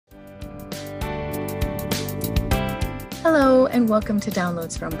Hello and welcome to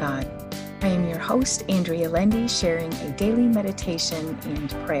Downloads from God. I am your host, Andrea Lendy, sharing a daily meditation and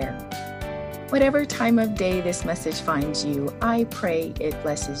prayer. Whatever time of day this message finds you, I pray it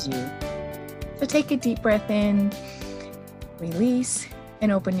blesses you. So take a deep breath in, release,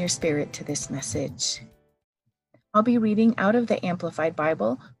 and open your spirit to this message. I'll be reading out of the Amplified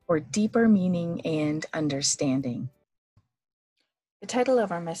Bible for deeper meaning and understanding. The title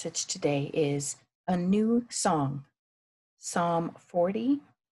of our message today is A New Song. Psalm 40,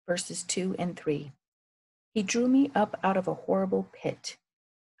 verses 2 and 3. He drew me up out of a horrible pit,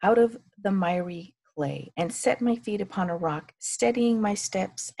 out of the miry clay, and set my feet upon a rock, steadying my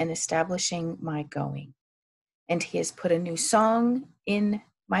steps and establishing my going. And he has put a new song in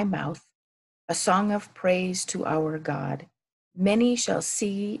my mouth, a song of praise to our God. Many shall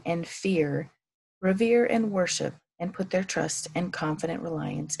see and fear, revere and worship, and put their trust and confident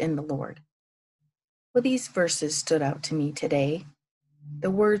reliance in the Lord. Well, these verses stood out to me today. The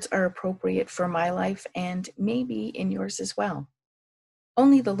words are appropriate for my life and maybe in yours as well.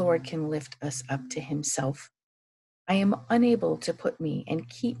 Only the Lord can lift us up to himself. I am unable to put me and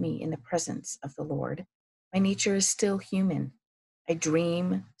keep me in the presence of the Lord. My nature is still human. I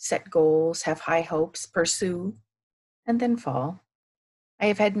dream, set goals, have high hopes, pursue, and then fall. I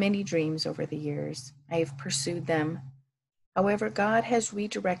have had many dreams over the years. I have pursued them. However, God has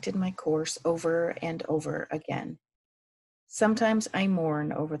redirected my course over and over again. Sometimes I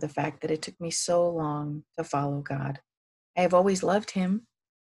mourn over the fact that it took me so long to follow God. I have always loved him,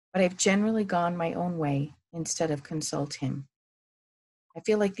 but I've generally gone my own way instead of consult him. I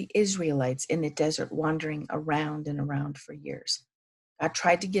feel like the Israelites in the desert wandering around and around for years. God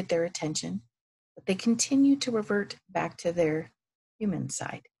tried to get their attention, but they continued to revert back to their human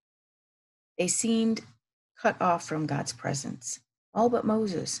side. They seemed cut off from God's presence, all but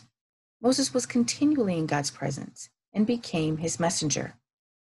Moses. Moses was continually in God's presence and became his messenger.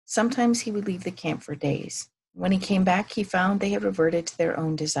 Sometimes he would leave the camp for days. When he came back, he found they had reverted to their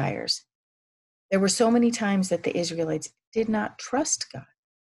own desires. There were so many times that the Israelites did not trust God.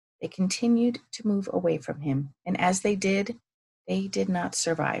 They continued to move away from him, and as they did not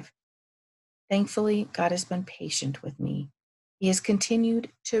survive. Thankfully, God has been patient with me. He has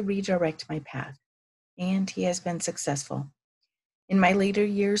continued to redirect my path, and he has been successful. In my later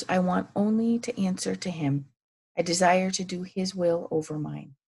years, I want only to answer to him. I desire to do his will over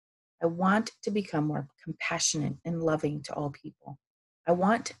mine. I want to become more compassionate and loving to all people. I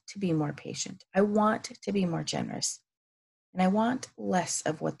want to be more patient. I want to be more generous. And I want less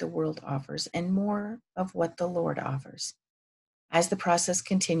of what the world offers and more of what the Lord offers. As the process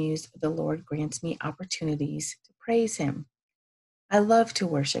continues, the Lord grants me opportunities to praise him. I love to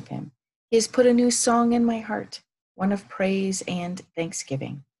worship him. He has put a new song in my heart, one of praise and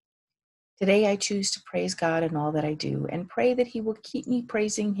thanksgiving. Today I choose to praise God in all that I do and pray that he will keep me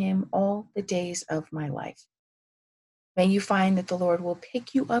praising him all the days of my life. May you find that the Lord will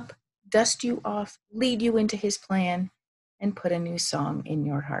pick you up, dust you off, lead you into his plan, and put a new song in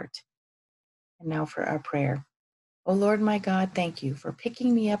your heart. And now for our prayer. O Lord my God, thank you for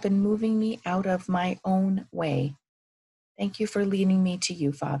picking me up and moving me out of my own way. Thank you for leading me to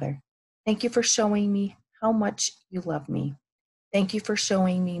you, Father. Thank you for showing me how much you love me. Thank you for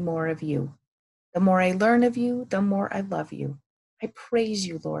showing me more of you. The more I learn of you, the more I love you. I praise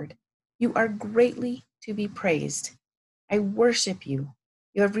you, Lord. You are greatly to be praised. I worship you.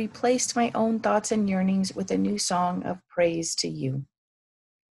 You have replaced my own thoughts and yearnings with a new song of praise to you.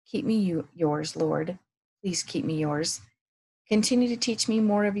 Keep me yours, Lord. Please keep me yours. Continue to teach me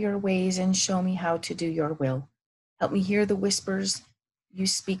more of your ways and show me how to do your will. Help me hear the whispers you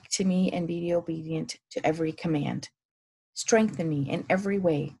speak to me and be obedient to every command. Strengthen me in every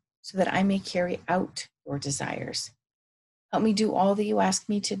way so that I may carry out your desires. Help me do all that you ask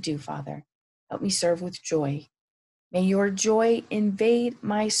me to do, Father. Help me serve with joy. May your joy invade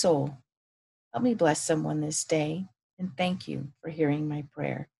my soul. Help me bless someone this day, and thank you for hearing my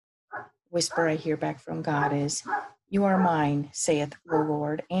prayer. Whisper I hear back from God is, you are mine, saith the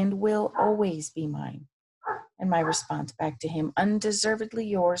Lord, and will always be mine. And my response back to him, undeservedly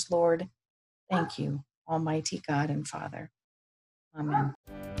yours, Lord. Thank you, Almighty God and Father. Amen.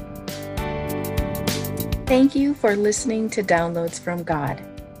 Thank you for listening to Downloads from God.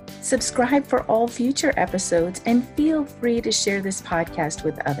 Subscribe for all future episodes and feel free to share this podcast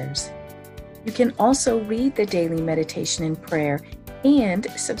with others. You can also read the daily meditation and prayer and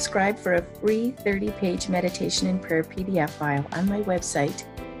subscribe for a free 30-page meditation and prayer PDF file on my website,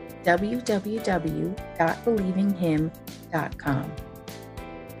 www.believinghim.com.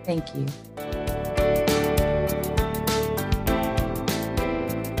 Thank you.